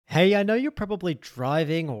Hey, I know you're probably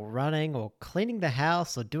driving or running or cleaning the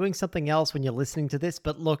house or doing something else when you're listening to this,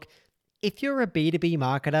 but look, if you're a B2B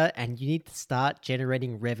marketer and you need to start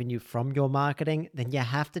generating revenue from your marketing, then you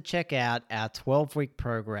have to check out our 12-week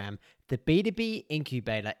program, the B2B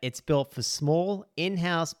Incubator. It's built for small,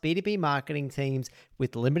 in-house B2B marketing teams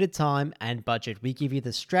with limited time and budget. We give you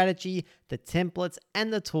the strategy, the templates,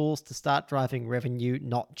 and the tools to start driving revenue,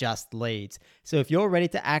 not just leads. So if you're ready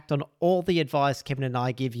to act on all the advice Kevin and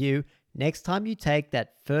I give you, next time you take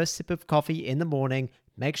that first sip of coffee in the morning,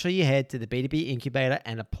 make sure you head to the B2B Incubator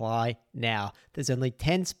and apply now. There's only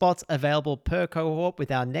 10 spots available per cohort,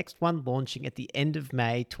 with our next one launching at the end of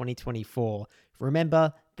May 2024.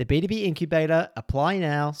 Remember, the B2B Incubator, apply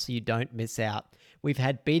now so you don't miss out. We've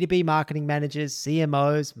had B2B marketing managers,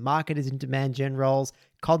 CMOs, marketers in demand gen roles,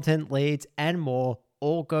 content leads, and more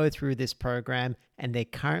all go through this program, and they're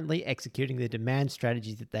currently executing the demand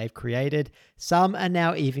strategies that they've created. Some are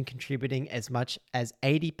now even contributing as much as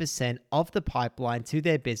 80% of the pipeline to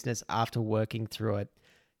their business after working through it.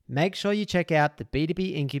 Make sure you check out the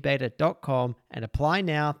b2bincubator.com and apply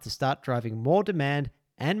now to start driving more demand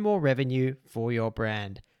and more revenue for your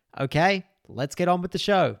brand. Okay, let's get on with the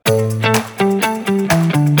show.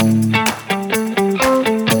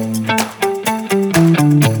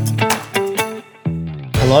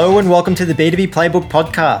 Hello and welcome to the B2B Playbook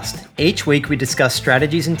podcast. Each week we discuss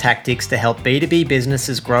strategies and tactics to help B2B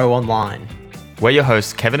businesses grow online. We're your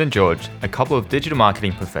hosts, Kevin and George, a couple of digital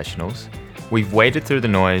marketing professionals. We've waded through the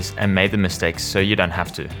noise and made the mistakes so you don't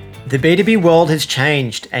have to. The B2B world has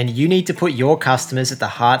changed, and you need to put your customers at the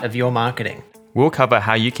heart of your marketing. We'll cover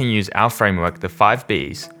how you can use our framework, the 5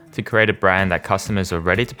 Bs, to create a brand that customers are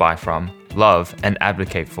ready to buy from, love, and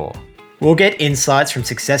advocate for. We'll get insights from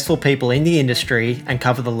successful people in the industry and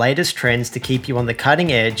cover the latest trends to keep you on the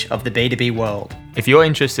cutting edge of the B2B world. If you're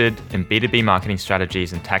interested in B2B marketing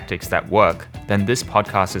strategies and tactics that work, then this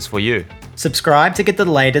podcast is for you. Subscribe to get the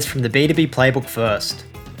latest from the B2B Playbook first.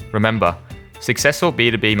 Remember, successful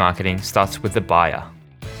B2B marketing starts with the buyer.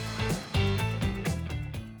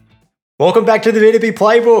 Welcome back to the B2B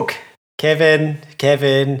Playbook. Kevin,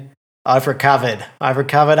 I've recovered.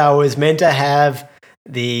 I was meant to have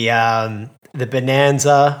the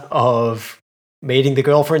bonanza of meeting the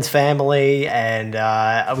girlfriend's family, and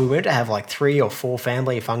we were meant to have like 3 or 4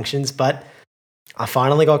 family functions, but I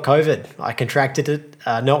finally got COVID. I contracted it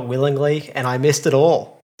not willingly, and I missed it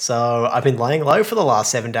all. So I've been laying low for the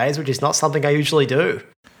last 7 days, which is not something I usually do.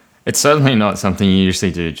 It's certainly not something you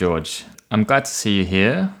usually do, George. I'm glad to see you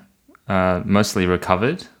here, mostly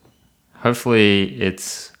recovered. Hopefully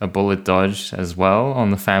it's a bullet dodged as well on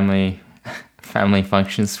the family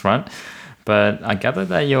functions front. But I gather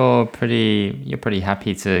that you're pretty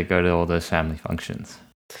happy to go to all those family functions.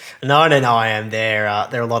 No, I am. They're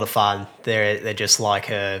a lot of fun. They're just like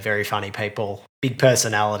very funny people, big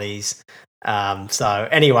personalities. So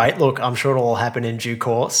anyway, look, I'm sure it'll all happen in due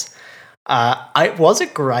course. It was a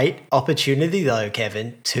great opportunity though,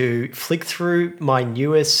 Kevin, to flick through my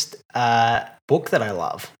newest book that I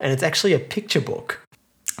love, and it's actually a picture book.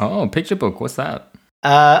 Oh, picture book. What's that?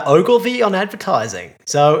 Ogilvy on advertising.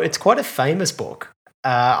 So it's quite a famous book.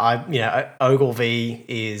 Ogilvy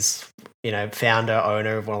is, founder,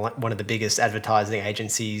 owner of one of the biggest advertising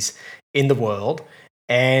agencies in the world.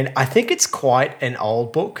 And I think it's quite an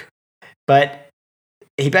old book, but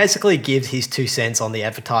he basically gives his 2 cents on the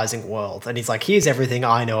advertising world. And he's like, here's everything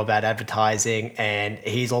I know about advertising, and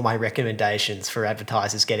here's all my recommendations for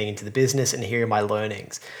advertisers getting into the business, and here are my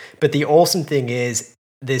learnings. But the awesome thing is,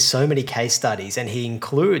 there's so many case studies, and he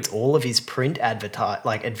includes all of his print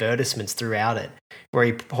advertisements throughout it, where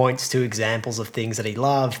he points to examples of things that he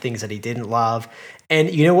loved, things that he didn't love.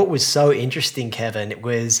 And you know what was so interesting, Kevin? It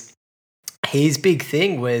was his big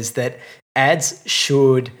thing was that ads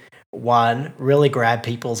should, 1, really grab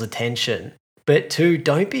people's attention, but 2,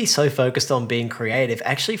 don't be so focused on being creative.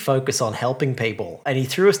 Actually focus on helping people. And he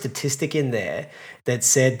threw a statistic in there that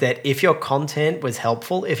said that if your content was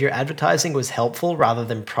helpful, if your advertising was helpful rather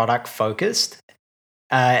than product focused,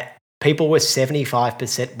 people were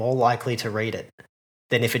 75% more likely to read it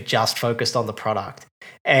than if it just focused on the product.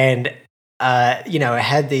 And, it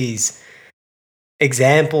had these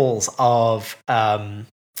examples of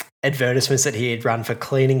advertisements that he had run for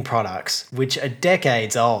cleaning products, which are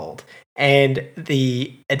decades old. And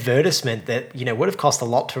the advertisement that, would have cost a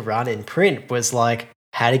lot to run in print was like,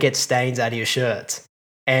 how to get stains out of your shirts.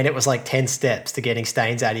 And it was like 10 steps to getting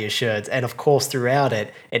stains out of your shirts. And of course, throughout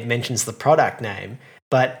it, it mentions the product name.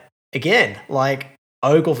 But again, like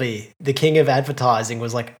Ogilvy, the king of advertising,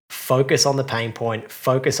 was like, focus on the pain point,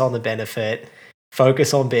 focus on the benefit,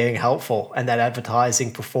 focus on being helpful, and that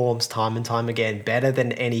advertising performs time and time again better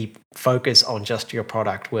than any focus on just your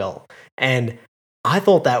product will. And I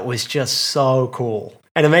thought that was just so cool.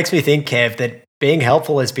 And it makes me think, Kev, that being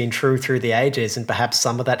helpful has been true through the ages, and perhaps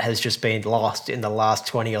some of that has just been lost in the last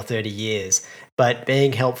 20 or 30 years. But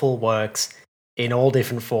being helpful works in all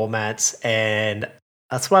different formats, and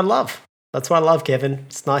that's what I love. That's what I love, Kevin.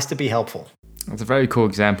 It's nice to be helpful. That's a very cool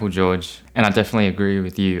example, George. And I definitely agree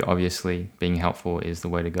with you. Obviously, being helpful is the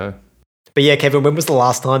way to go. But yeah, Kevin, when was the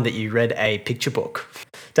last time that you read a picture book?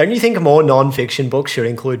 Don't you think more non-fiction books should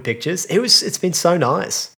include pictures? It's been so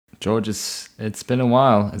nice. George, it's been a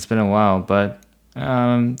while. It's been a while, but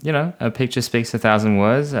a picture speaks 1,000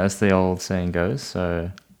 words, as the old saying goes.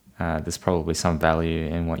 So there's probably some value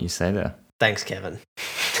in what you say there. Thanks, Kevin.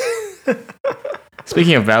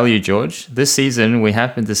 Speaking of value, George, this season we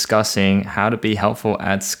have been discussing how to be helpful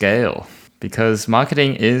at scale, because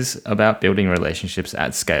marketing is about building relationships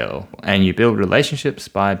at scale, and you build relationships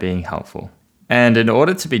by being helpful. And in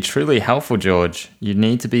order to be truly helpful, George, you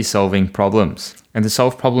need to be solving problems. And to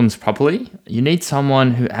solve problems properly, you need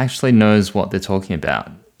someone who actually knows what they're talking about.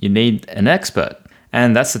 You need an expert.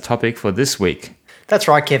 And that's the topic for this week. That's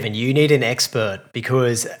right, Kevin. You need an expert,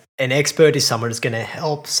 because an expert is someone who's going to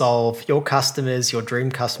help solve your customers, your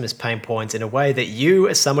dream customers' pain points in a way that you,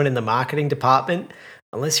 as someone in the marketing department,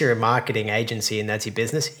 unless you're a marketing agency and that's your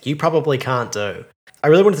business, you probably can't do. I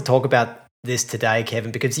really wanted to talk about this today,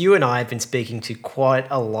 Kevin, because you and I have been speaking to quite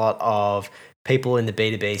a lot of people in the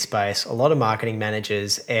B2B space, a lot of marketing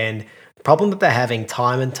managers, and the problem that they're having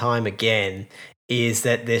time and time again is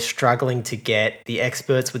that they're struggling to get the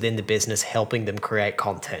experts within the business helping them create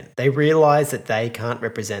content. They realize that they can't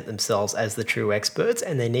represent themselves as the true experts,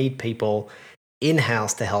 and they need people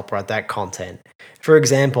in-house to help write that content. For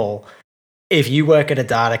example, if you work at a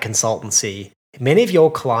data consultancy, many of your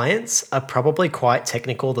clients are probably quite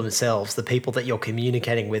technical themselves. The people that you're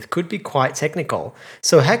communicating with could be quite technical.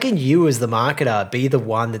 So how can you as the marketer be the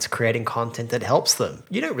one that's creating content that helps them?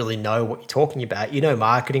 You don't really know what you're talking about. You know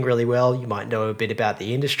marketing really well. You might know a bit about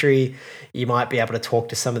the industry. You might be able to talk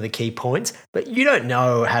to some of the key points, but you don't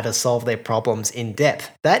know how to solve their problems in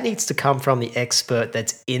depth. That needs to come from the expert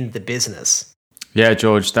that's in the business. Yeah,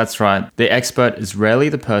 George, that's right. The expert is rarely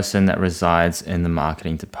the person that resides in the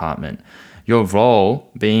marketing department. Your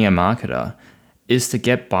role, being a marketer, is to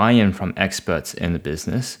get buy-in from experts in the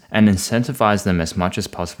business and incentivize them as much as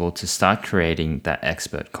possible to start creating that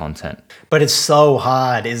expert content. But it's so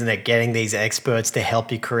hard, isn't it, getting these experts to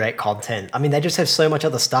help you create content? I mean, they just have so much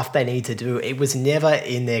other stuff they need to do. It was never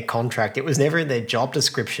in their contract. It was never in their job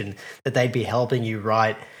description that they'd be helping you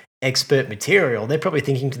write expert material. They're probably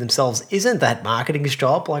thinking to themselves, isn't that marketing's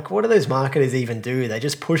job? Like, what do those marketers even do? They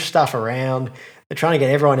just push stuff around. They're trying to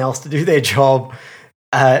get everyone else to do their job.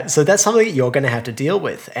 So that's something that you're going to have to deal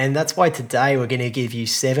with. And that's why today we're going to give you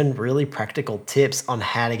 7 really practical tips on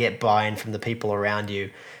how to get buy-in from the people around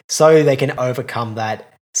you so they can overcome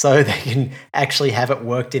that, so they can actually have it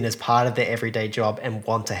worked in as part of their everyday job and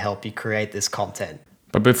want to help you create this content.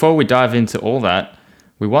 But before we dive into all that,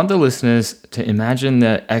 we want the listeners to imagine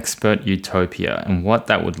the expert utopia and what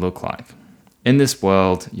that would look like. In this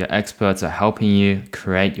world, your experts are helping you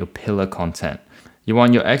create your pillar content. You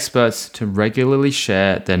want your experts to regularly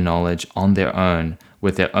share their knowledge on their own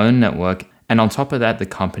with their own network, and on top of that, the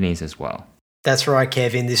companies as well. That's right,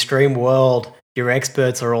 Kev. In this dream world, your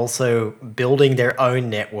experts are also building their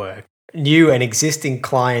own network. New and existing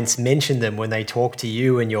clients mention them when they talk to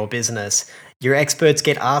you and your business. Your experts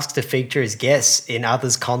get asked to feature as guests in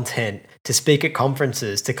others' content, to speak at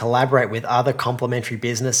conferences, to collaborate with other complementary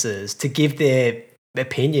businesses, to give their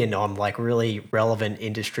opinion on like really relevant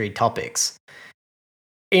industry topics.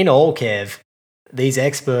 In all, Kev, these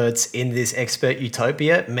experts in this expert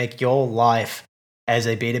utopia make your life as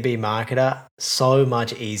a B2B marketer so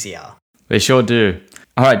much easier. They sure do.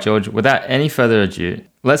 All right, George, without any further ado,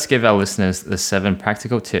 let's give our listeners the 7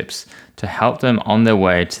 practical tips to help them on their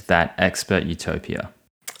way to that expert utopia.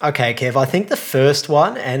 Okay, Kev, I think the first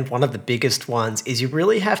one, and one of the biggest ones, is you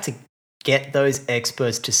really have to get those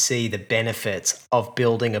experts to see the benefits of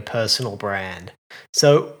building a personal brand.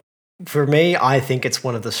 So for me, I think it's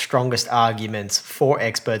one of the strongest arguments for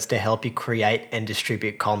experts to help you create and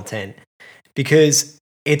distribute content, because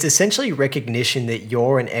it's essentially recognition that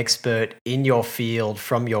you're an expert in your field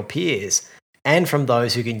from your peers and from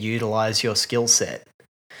those who can utilize your skill set.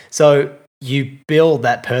 So you build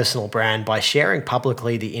that personal brand by sharing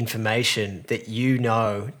publicly the information that you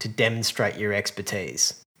know to demonstrate your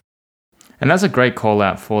expertise. And that's a great call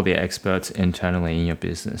out for the experts internally in your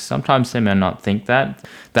business. Sometimes they may not think that.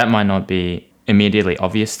 That might not be immediately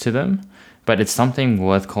obvious to them. but it's something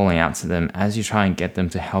worth calling out to them as you try and get them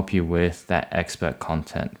to help you with that expert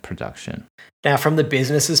content production. Now, from the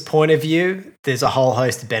business's point of view, there's a whole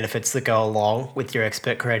host of benefits that go along with your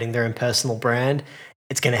expert creating their own personal brand.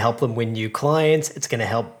 It's going to help them win new clients. It's going to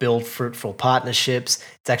help build fruitful partnerships.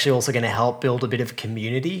 It's actually also going to help build a bit of a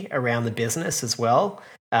community around the business as well,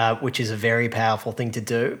 which is a very powerful thing to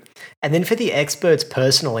do. And then for the experts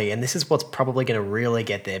personally, and this is what's probably going to really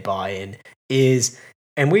get their buy-in, is,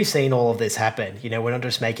 and we've seen all of this happen, we're not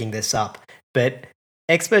just making this up, but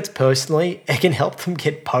experts personally, it can help them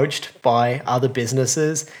get poached by other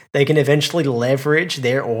businesses. They can eventually leverage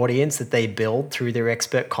their audience that they build through their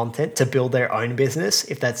expert content to build their own business,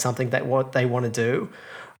 if that's something that what they want to do.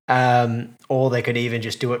 Or they could even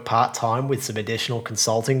just do it part-time with some additional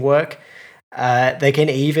consulting work. They can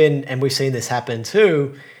even, and we've seen this happen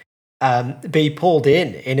too, be pulled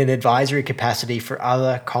in an advisory capacity for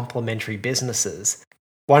other complementary businesses.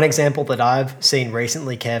 One example that I've seen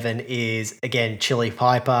recently, Kevin, is, again, Chili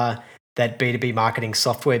Piper, that B2B marketing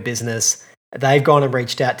software business. They've gone and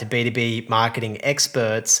reached out to B2B marketing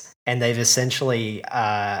experts, and they've essentially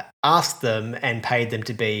asked them and paid them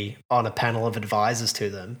to be on a panel of advisors to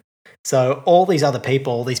them. So all these other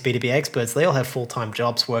people, all these B2B experts, they all have full-time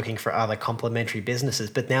jobs working for other complementary businesses,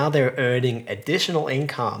 but now they're earning additional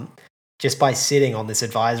income just by sitting on this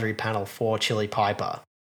advisory panel for Chili Piper,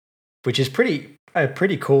 which is a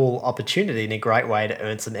pretty cool opportunity and a great way to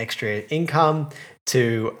earn some extra income,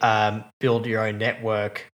 to build your own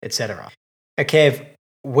network, etc. Kev,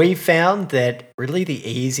 we found that really the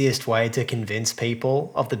easiest way to convince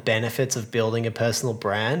people of the benefits of building a personal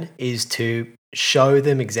brand is to show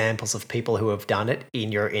them examples of people who have done it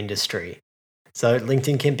in your industry. So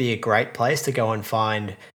LinkedIn can be a great place to go and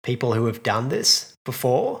find people who have done this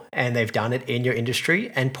before and they've done it in your industry,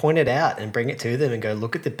 and point it out and bring it to them and go,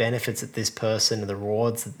 look at the benefits that this person and the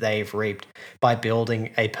rewards that they've reaped by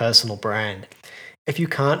building a personal brand. If you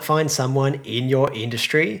can't find someone in your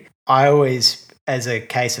industry, I always, as a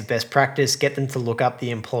case of best practice, get them to look up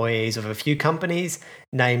the employees of a few companies,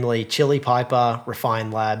 namely Chili Piper,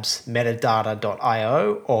 Refine Labs,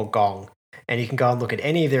 Metadata.io, or Gong. And you can go and look at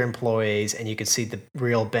any of their employees and you can see the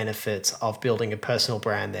real benefits of building a personal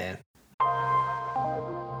brand there.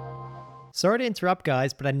 Sorry to interrupt,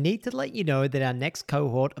 guys, but I need to let you know that our next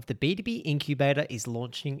cohort of the B2B Incubator is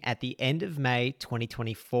launching at the end of May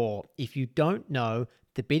 2024. If you don't know,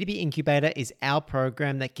 the B2B Incubator is our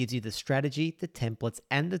program that gives you the strategy, the templates,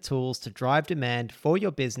 and the tools to drive demand for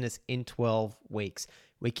your business in 12 weeks.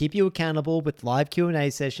 We keep you accountable with live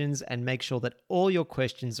Q&A sessions and make sure that all your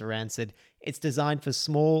questions are answered. It's designed for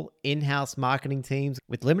small, in-house marketing teams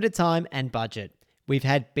with limited time and budget. We've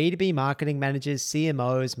had B2B marketing managers,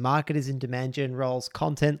 CMOs, marketers in demand gen roles,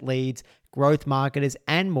 content leads, growth marketers,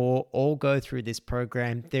 and more all go through this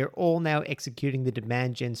program. They're all now executing the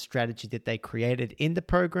demand gen strategy that they created in the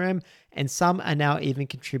program, and some are now even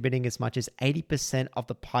contributing as much as 80% of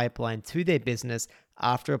the pipeline to their business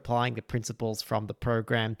after applying the principles from the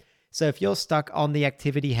program. So if you're stuck on the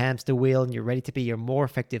activity hamster wheel and you're ready to be a more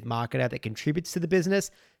effective marketer that contributes to the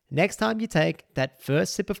business, next time you take that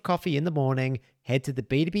first sip of coffee in the morning, head to the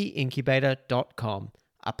b2bincubator.com.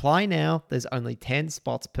 Apply now. There's only 10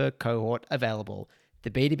 spots per cohort available. The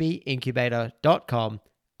b2bincubator.com.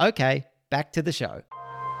 Okay, back to the show.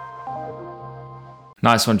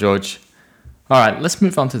 Nice one, George. All right, let's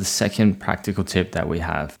move on to the second practical tip that we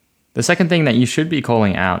have. The second thing that you should be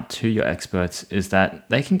calling out to your experts is that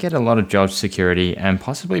they can get a lot of job security and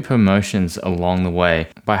possibly promotions along the way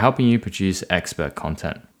by helping you produce expert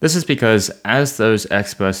content. This is because as those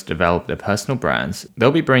experts develop their personal brands,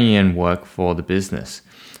 they'll be bringing in work for the business.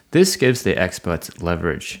 This gives the experts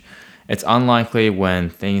leverage. It's unlikely when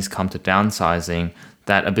things come to downsizing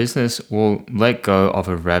that a business will let go of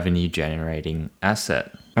a revenue generating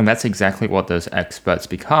asset. And that's exactly what those experts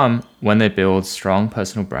become when they build strong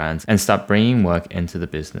personal brands and start bringing work into the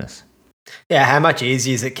business. Yeah, how much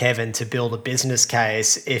easier is it, Kevin, to build a business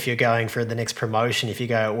case if you're going for the next promotion? If you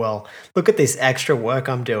go, well, look at this extra work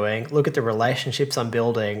I'm doing, look at the relationships I'm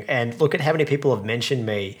building, and look at how many people have mentioned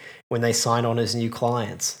me when they sign on as new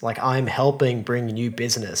clients. Like, I'm helping bring new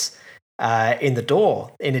business in the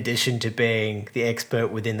door, in addition to being the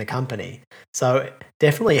expert within the company. So it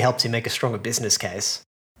definitely helps you make a stronger business case.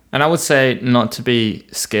 And I would say not to be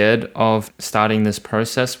scared of starting this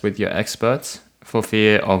process with your experts for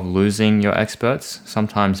fear of losing your experts.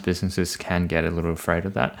 Sometimes businesses can get a little afraid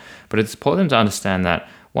of that. But it's important to understand that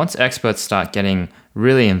once experts start getting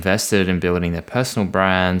really invested in building their personal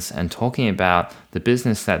brands and talking about the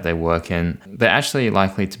business that they work in, they're actually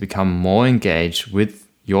likely to become more engaged with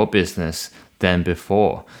your business than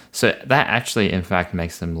before. So that actually, in fact,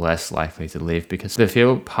 makes them less likely to leave because they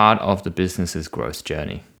feel part of the business's growth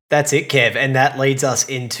journey. That's it, Kev. And that leads us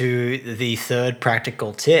into the third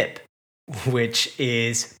practical tip, which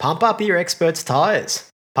is pump up your experts' tires.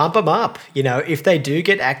 Pump them up. If they do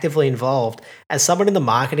get actively involved, as someone in the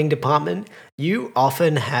marketing department, you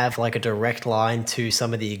often have like a direct line to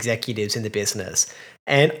some of the executives in the business.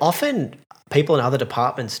 And often people in other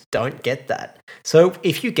departments don't get that. So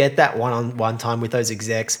if you get that one-on-one time with those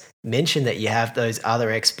execs, mention that you have those other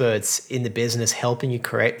experts in the business helping you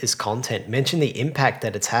create this content. Mention the impact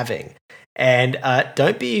that it's having. And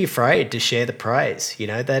don't be afraid to share the praise.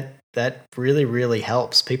 That really, really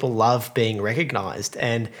helps. People love being recognized.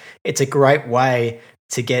 And it's a great way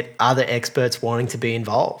to get other experts wanting to be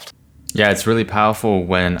involved. Yeah, it's really powerful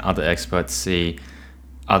when other experts see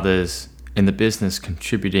others in the business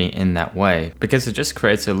contributing in that way because it just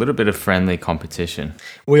creates a little bit of friendly competition.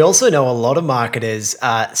 We also know a lot of marketers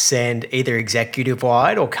send either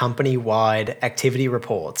executive-wide or company-wide activity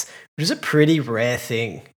reports, which is a pretty rare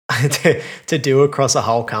thing to do across a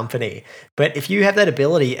whole company. But if you have that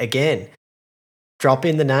ability, again, drop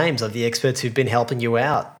in the names of the experts who've been helping you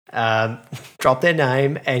out. Drop their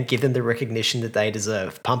name and give them the recognition that they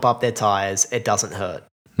deserve. Pump up their tires. It doesn't hurt.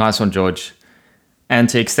 Nice one, George. And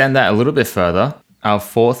to extend that a little bit further, our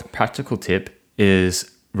fourth practical tip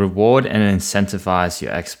is reward and incentivize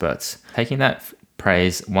your experts. Taking that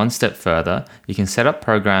praise one step further, you can set up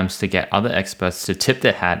programs to get other experts to tip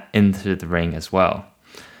their hat into the ring as well.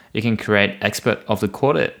 You can create Expert of the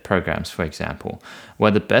Quarter programs, for example,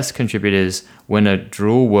 where the best contributors win a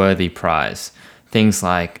drool-worthy prize. Things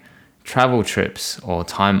like travel trips or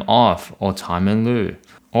time off or time in lieu.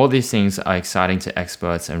 All these things are exciting to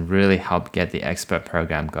experts and really help get the expert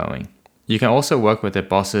program going. You can also work with their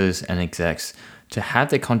bosses and execs to have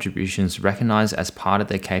their contributions recognized as part of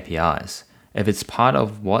their KPIs. If it's part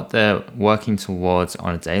of what they're working towards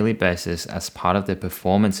on a daily basis as part of their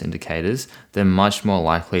performance indicators, they're much more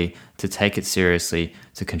likely to take it seriously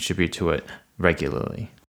to contribute to it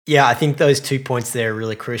regularly. Yeah, I think those 2 points there are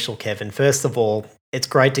really crucial, Kevin. First of all, it's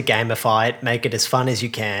great to gamify it, make it as fun as you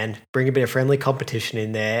can, bring a bit of friendly competition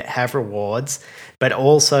in there, have rewards, but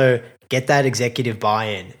also get that executive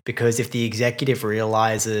buy-in, because if the executive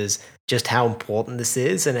realizes just how important this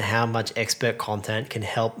is and how much expert content can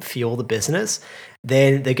help fuel the business,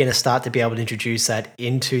 then they're going to start to be able to introduce that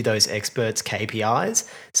into those experts' KPIs.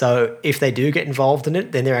 So if they do get involved in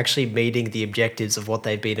it, then they're actually meeting the objectives of what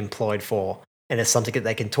they've been employed for. And it's something that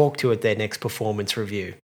they can talk to at their next performance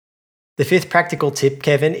review. The fifth practical tip,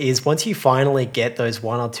 Kevin, is once you finally get those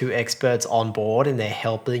one or two experts on board and they're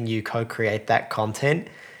helping you co-create that content,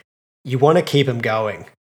 you want to keep them going.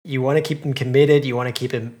 You want to keep them committed. You want to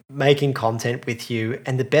keep them making content with you.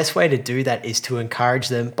 And the best way to do that is to encourage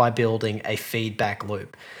them by building a feedback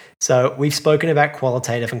loop. So we've spoken about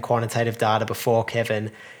qualitative and quantitative data before,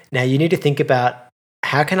 Kevin. Now you need to think about,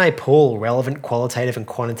 how can I pull relevant qualitative and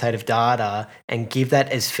quantitative data and give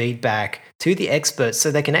that as feedback to the experts so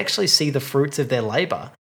they can actually see the fruits of their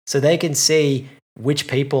labor? So they can see which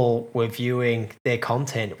people were viewing their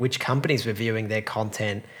content, which companies were viewing their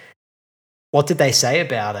content. What did they say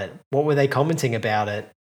about it? What were they commenting about it?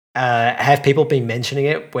 Have people been mentioning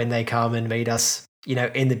it when they come and meet us,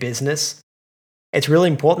 in the business? It's really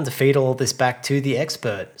important to feed all this back to the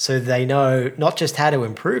expert so they know not just how to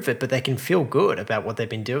improve it, but they can feel good about what they've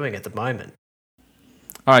been doing at the moment.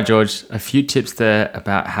 All right, George, a few tips there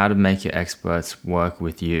about how to make your experts work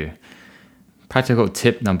with you. Practical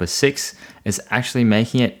tip number 6 is actually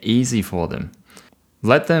making it easy for them.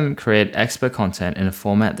 Let them create expert content in a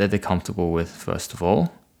format that they're comfortable with, first of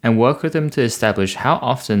all, and work with them to establish how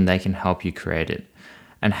often they can help you create it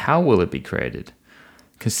and how will it be created.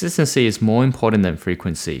 Consistency is more important than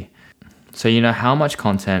frequency, so you know how much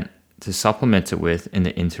content to supplement it with in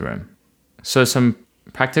the interim. So some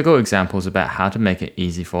practical examples about how to make it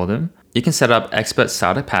easy for them. You can set up expert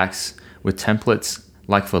starter packs with templates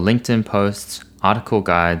like for LinkedIn posts, article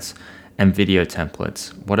guides, and video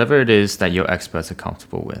templates, whatever it is that your experts are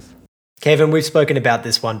comfortable with. Kevin, we've spoken about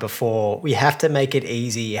this one before. We have to make it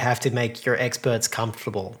easy. You have to make your experts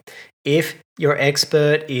comfortable. If your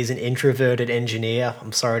expert is an introverted engineer,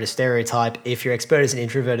 I'm sorry to stereotype, if your expert is an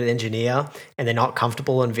introverted engineer and they're not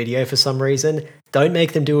comfortable on video for some reason, don't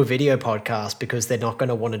make them do a video podcast because they're not going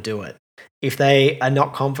to want to do it. If they are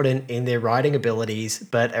not confident in their writing abilities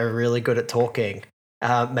but are really good at talking,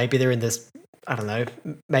 maybe they're in this,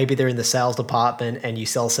 maybe they're in the sales department and you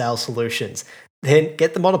sell sales solutions, then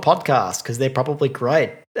get them on a podcast because they're probably great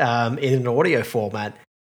in an audio format.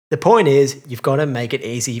 The point is, you've got to make it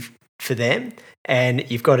easy for them and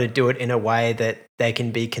you've got to do it in a way that they can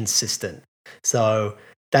be consistent. So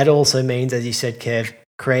that also means, as you said, Kev,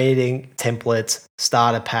 creating templates,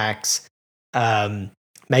 starter packs,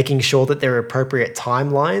 making sure that there are appropriate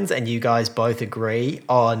timelines and you guys both agree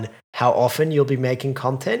on how often you'll be making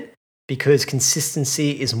content, because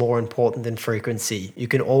consistency is more important than frequency. You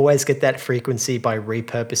can always get that frequency by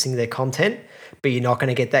repurposing their content, but you're not going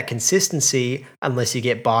to get that consistency unless you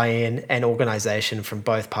get buy-in and organization from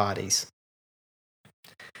both parties.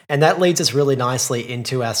 And that leads us really nicely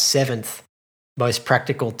into our 7th most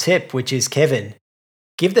practical tip, which is, Kevin,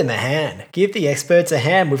 give them a hand. Give the experts a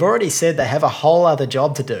hand. We've already said they have a whole other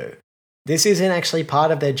job to do. This isn't actually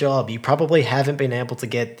part of their job. You probably haven't been able to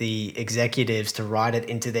get the executives to write it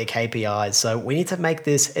into their KPIs. So we need to make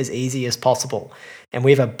this as easy as possible. And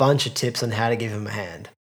we have a bunch of tips on how to give them a hand.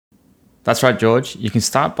 That's right, George. You can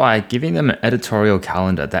start by giving them an editorial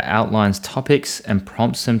calendar that outlines topics and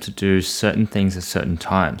prompts them to do certain things at certain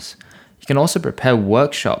times. You can also prepare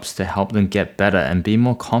workshops to help them get better and be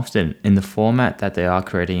more confident in the format that they are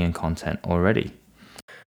creating in content already.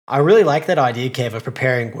 I really like that idea, Kev, of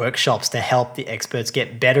preparing workshops to help the experts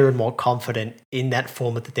get better and more confident in that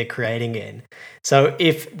format that they're creating in. So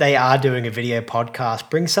if they are doing a video podcast,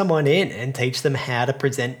 bring someone in and teach them how to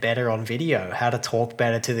present better on video, how to talk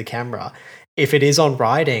better to the camera. If it is on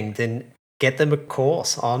writing, then get them a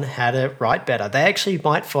course on how to write better. They actually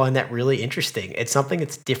might find that really interesting. It's something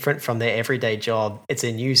that's different from their everyday job. It's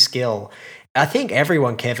a new skill. I think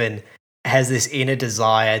everyone, Kevin, has this inner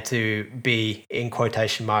desire to be, in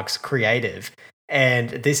quotation marks, creative. And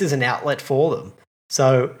this is an outlet for them.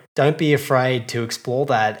 So don't be afraid to explore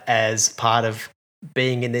that as part of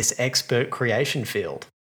being in this expert creation field.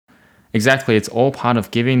 Exactly. It's all part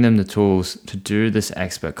of giving them the tools to do this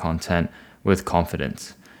expert content with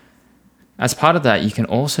confidence. As part of that, you can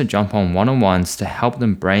also jump on one-on-ones to help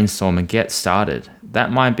them brainstorm and get started. That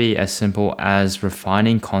might be as simple as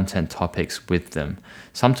refining content topics with them.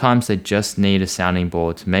 Sometimes they just need a sounding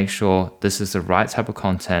board to make sure this is the right type of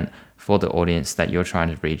content for the audience that you're trying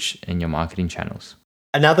to reach in your marketing channels.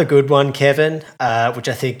 Another good one, Kevin, which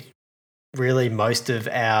I think really most of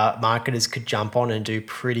our marketers could jump on and do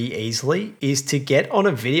pretty easily, is to get on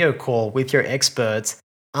a video call with your experts,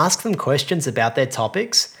 ask them questions about their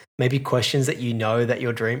topics, maybe questions that you know that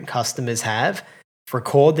your dream customers have,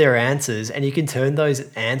 record their answers, and you can turn those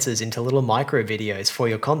answers into little micro videos for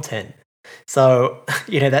your content. So,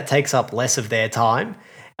 that takes up less of their time.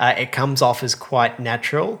 It comes off as quite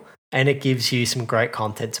natural, and it gives you some great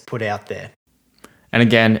content to put out there. And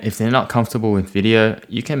again, if they're not comfortable with video,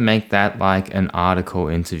 you can make that like an article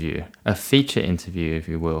interview, a feature interview, if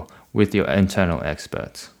you will, with your internal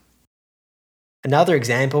experts. Another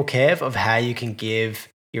example, Kev, of how you can give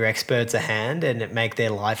your experts a hand and make their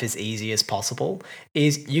life as easy as possible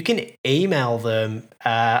is you can email them,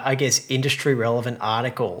 industry relevant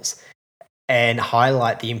articles and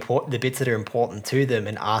highlight the bits that are important to them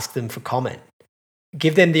and ask them for comment.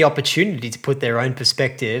 Give them the opportunity to put their own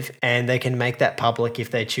perspective, and they can make that public if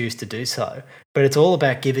they choose to do so. But it's all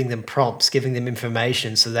about giving them prompts, giving them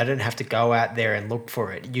information so they don't have to go out there and look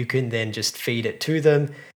for it. You can then just feed it to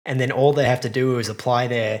them, and then all they have to do is apply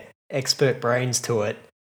their expert brains to it.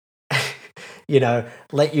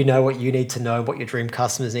 Let you know what you need to know, what your dream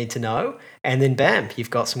customers need to know, and then bam, you've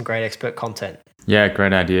got some great expert content. Yeah,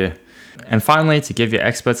 great idea. And finally, to give your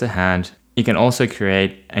experts a hand, you can also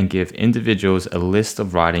create and give individuals a list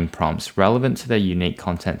of writing prompts relevant to their unique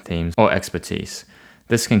content themes or expertise.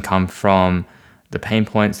 This can come from the pain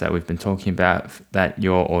points that we've been talking about that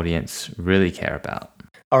your audience really care about.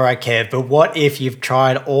 All right, Kev, but what if you've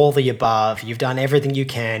tried all the above? You've done everything you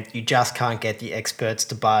can, you just can't get the experts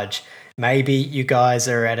to budge. Maybe you guys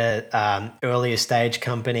are at a earlier stage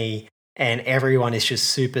company and everyone is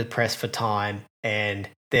just super pressed for time and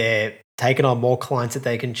they're taking on more clients that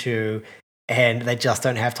they can chew and they just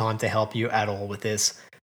don't have time to help you at all with this.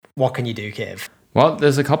 What can you do, Kev? Well,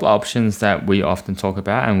 there's a couple of options that we often talk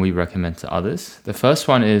about and we recommend to others. The first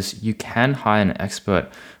one is you can hire an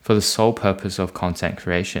expert for the sole purpose of content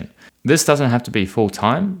creation. This doesn't have to be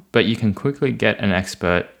full-time, but you can quickly get an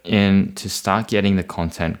expert in to start getting the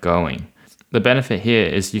content going. The benefit here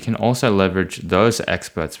is you can also leverage those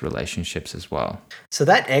experts' relationships as well. So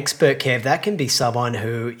that expert, Kev, that can be someone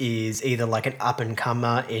who is either like an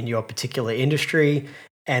up-and-comer in your particular industry,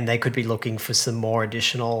 and they could be looking for some more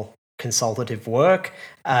additional consultative work.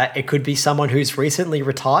 It could be someone who's recently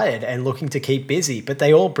retired and looking to keep busy, but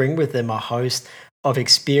they all bring with them a host of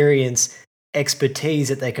experience, expertise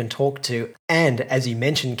that they can talk to, and as you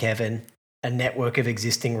mentioned, Kevin, a network of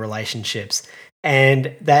existing relationships.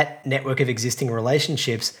 And that network of existing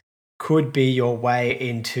relationships could be your way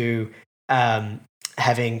into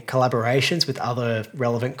having collaborations with other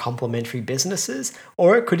relevant complementary businesses,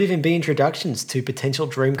 or it could even be introductions to potential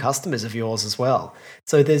dream customers of yours as well.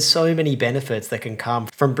 So there's so many benefits that can come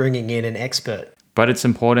from bringing in an expert. But it's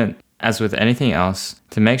important, as with anything else,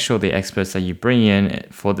 to make sure the experts that you bring in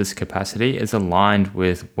for this capacity is aligned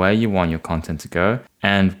with where you want your content to go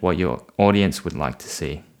and what your audience would like to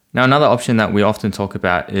see. Now, another option that we often talk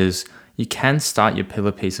about is you can start your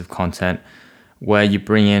pillar piece of content where you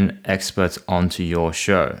bring in experts onto your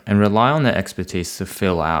show and rely on their expertise to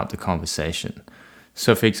fill out the conversation.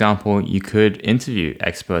 So, for example, you could interview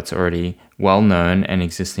experts already well known and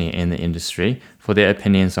existing in the industry for their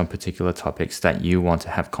opinions on particular topics that you want to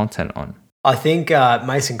have content on. I think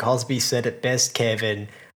Mason Cosby said it best, Kevin.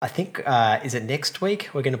 I think, is it next week?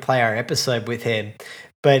 We're going to play our episode with him.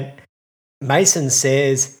 But Mason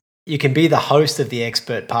says you can be the host of the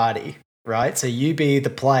expert party, right? So you be the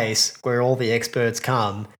place where all the experts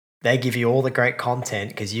come. They give you all the great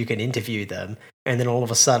content because you can interview them. And then all of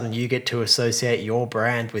a sudden you get to associate your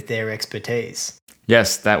brand with their expertise.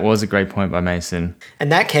 Yes, that was a great point by Mason.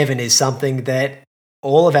 And that, Kevin, is something that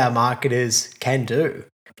all of our marketers can do.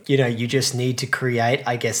 You know, you just need to create,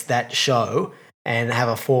 I guess, that show and have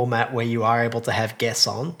a format where you are able to have guests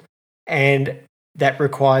on. And that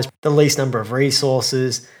requires the least number of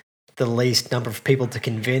resources, the least number of people to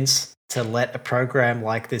convince to let a program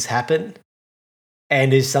like this happen,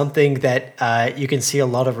 and is something that you can see a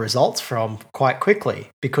lot of results from quite quickly,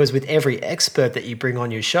 because with every expert that you bring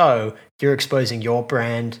on your show, you're exposing your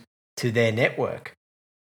brand to their network.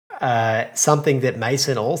 Something that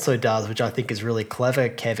Mason also does, which I think is really clever,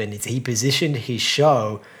 Kevin, is he positioned his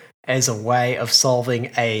show as a way of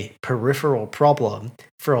solving a peripheral problem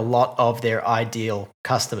for a lot of their ideal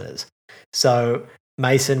customers. So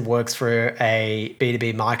Mason works for a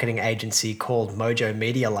B2B marketing agency called Mojo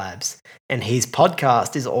Media Labs, and his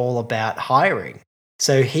podcast is all about hiring.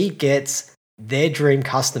 So he gets their dream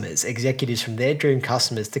customers, executives from their dream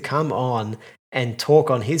customers, to come on and talk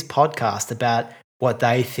on his podcast about what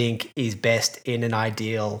they think is best in an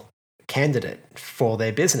ideal candidate for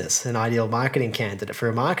their business, an ideal marketing candidate for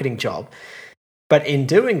a marketing job. But in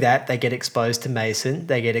doing that, they get exposed to Mason,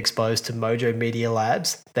 they get exposed to Mojo Media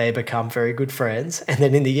Labs, they become very good friends. And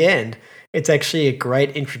then in the end, it's actually a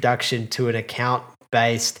great introduction to an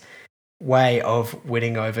account-based way of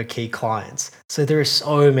winning over key clients. So there are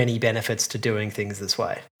so many benefits to doing things this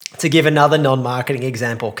way. To give another non-marketing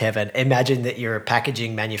example, Kevin, imagine that you're a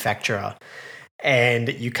packaging manufacturer and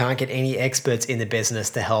you can't get any experts in the business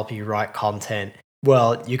to help you write content.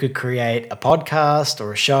 Well, you could create a podcast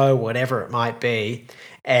or a show, whatever it might be,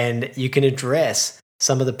 and you can address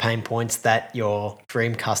some of the pain points that your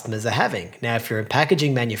dream customers are having. Now, if you're in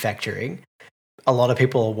packaging manufacturing, a lot of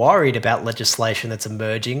people are worried about legislation that's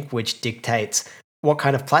emerging, which dictates what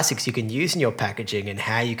kind of plastics you can use in your packaging and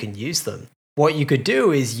how you can use them. What you could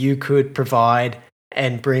do is you could provide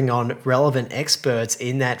and bring on relevant experts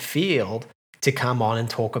in that field to come on and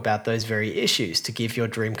talk about those very issues, to give your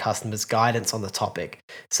dream customers guidance on the topic.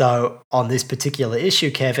 So on this particular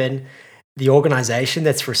issue, Kevin, the organisation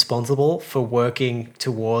that's responsible for working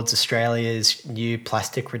towards Australia's new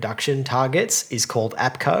plastic reduction targets is called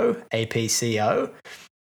APCO, APCO.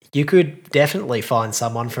 You could definitely find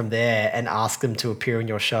someone from there and ask them to appear on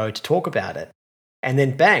your show to talk about it. And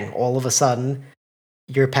then bang, all of a sudden,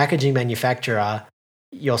 you're a packaging manufacturer,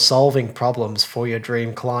 you're solving problems for your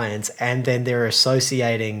dream clients, and then they're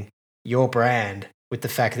associating your brand with the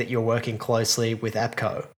fact that you're working closely with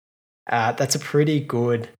APCO. That's a pretty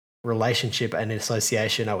good relationship and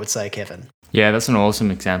association, I would say, Kevin. Yeah, that's an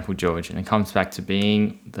awesome example, George. And it comes back to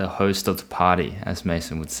being the host of the party, as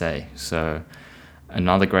Mason would say. So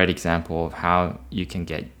another great example of how you can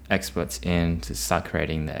get experts in to start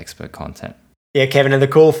creating the expert content. Yeah, Kevin, and the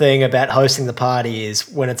cool thing about hosting the party is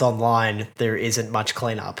when it's online, there isn't much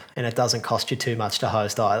cleanup, and it doesn't cost you too much to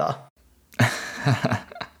host either.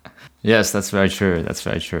 Yes, that's very true. That's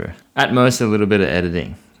very true. At most, a little bit of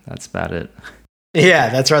editing. That's about it. Yeah,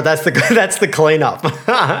 that's right. That's the cleanup.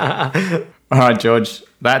 All right, George.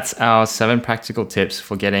 That's our 7 practical tips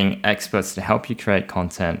for getting experts to help you create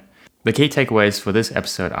content. The key takeaways for this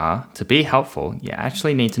episode are, to be helpful, you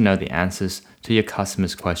actually need to know the answers to your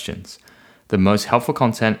customers' questions. The most helpful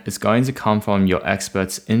content is going to come from your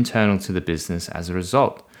experts internal to the business as a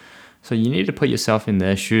result. So you need to put yourself in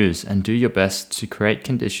their shoes and do your best to create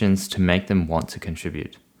conditions to make them want to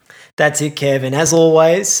contribute. That's it, Kev. And as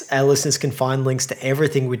always, our listeners can find links to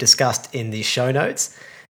everything we discussed in the show notes.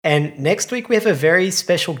 And next week, we have a very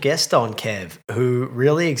special guest on, Kev, who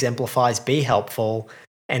really exemplifies be helpful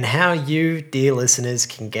and how you, dear listeners,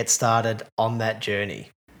 can get started on that journey.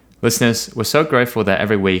 Listeners, we're so grateful that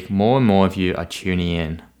every week more and more of you are tuning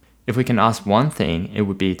in. If we can ask one thing, it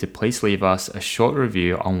would be to please leave us a short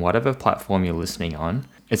review on whatever platform you're listening on.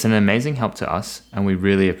 It's an amazing help to us, and we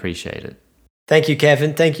really appreciate it. Thank you,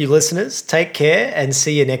 Kevin. Thank you, listeners. Take care and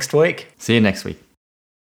see you next week. See you next week.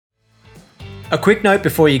 A quick note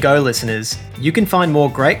before you go, listeners. You can find more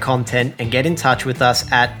great content and get in touch with us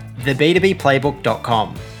at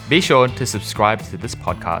theb2bplaybook.com. Be sure to subscribe to this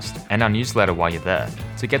podcast and our newsletter while you're there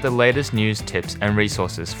to get the latest news, tips, and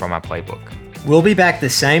resources from our playbook. We'll be back the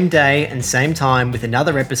same day and same time with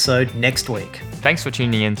another episode next week. Thanks for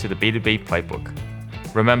tuning in to the B2B Playbook.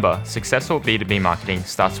 Remember, successful B2B marketing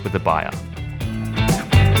starts with the buyer.